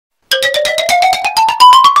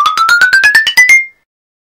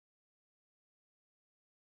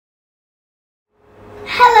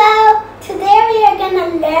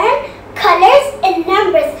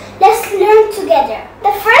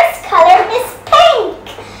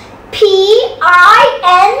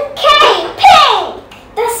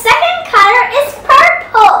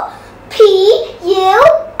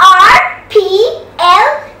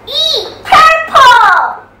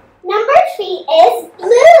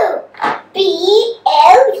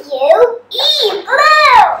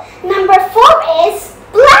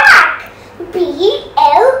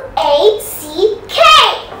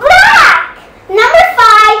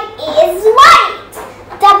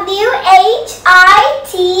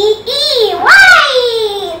White.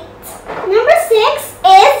 White. Number 6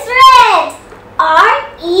 is red.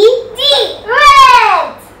 R-E-D.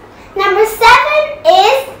 Red. Number 7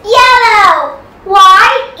 is yellow.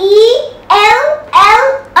 Y-E-L-L-O-W.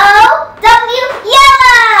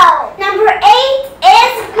 Yellow. Number 8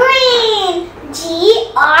 is green. G-R-E-E-N.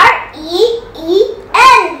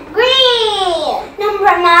 Green.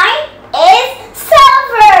 Number 9 is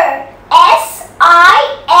silver. S-I-L-V-E-R.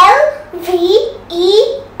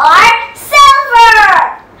 Silver.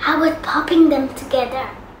 How about popping them together?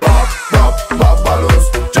 Pop, pop, pop balloons.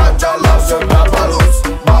 Cha-cha loves some pop balloons.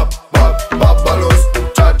 Pop, pop, pop balloons.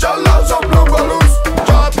 Cha-cha loves some blue balloons.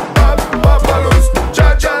 Pop, pop, pop balloons.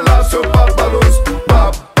 Cha-cha loves some pop balloons.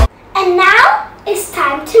 Pop, pop. And now it's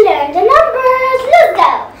time to learn the numbers. Let's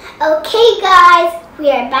go. Okay guys, we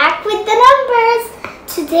are back with the numbers.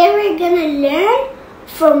 Today we're gonna learn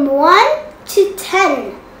from 1 to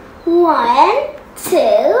 10. 1,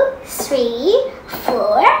 2, 3,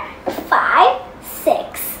 4, 5,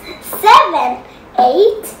 6, 7,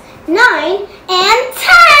 8, 9, and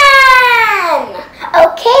 10.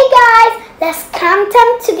 Okay guys, let's count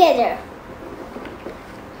them together.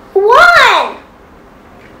 1.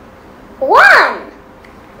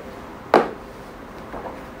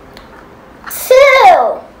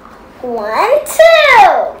 2. 1, 2.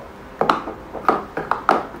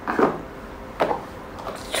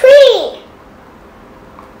 3.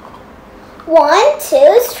 1,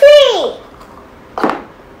 2, 3.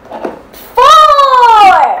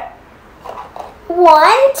 4.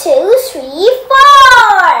 1, 2, 3, 4.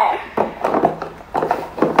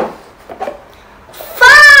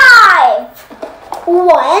 5.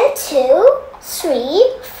 1, 2, 3,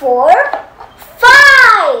 4,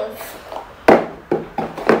 5.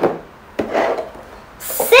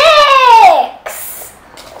 6.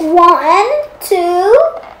 1, 2,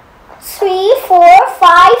 3, 4,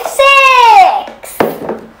 5, 6.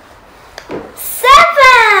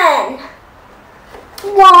 7.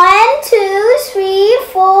 1, 2, 3,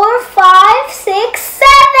 4, 5, 6,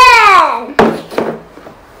 7.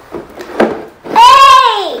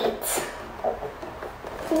 8.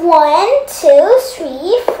 1, 2,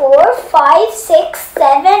 3, 4, 5, 6,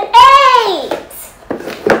 7, 8.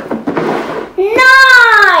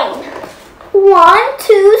 9. 1,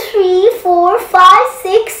 2, 3, 4, 5,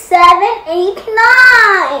 6, 7, 8,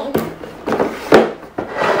 9.